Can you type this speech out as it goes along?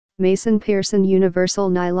Mason Pearson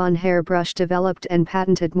Universal Nylon Hairbrush developed and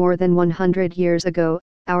patented more than 100 years ago.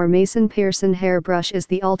 Our Mason Pearson hairbrush is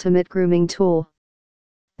the ultimate grooming tool.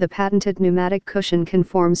 The patented pneumatic cushion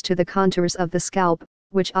conforms to the contours of the scalp,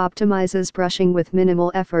 which optimizes brushing with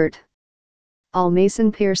minimal effort. All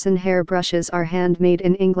Mason Pearson hairbrushes are handmade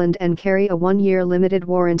in England and carry a 1-year limited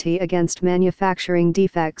warranty against manufacturing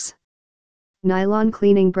defects. Nylon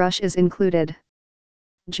cleaning brush is included.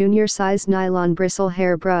 Junior size nylon bristle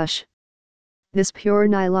hairbrush. This pure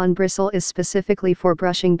nylon bristle is specifically for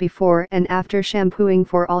brushing before and after shampooing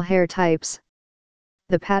for all hair types.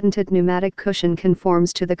 The patented pneumatic cushion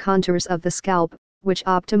conforms to the contours of the scalp, which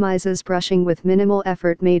optimizes brushing with minimal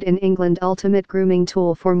effort. Made in England, ultimate grooming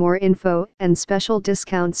tool. For more info and special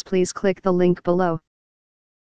discounts, please click the link below.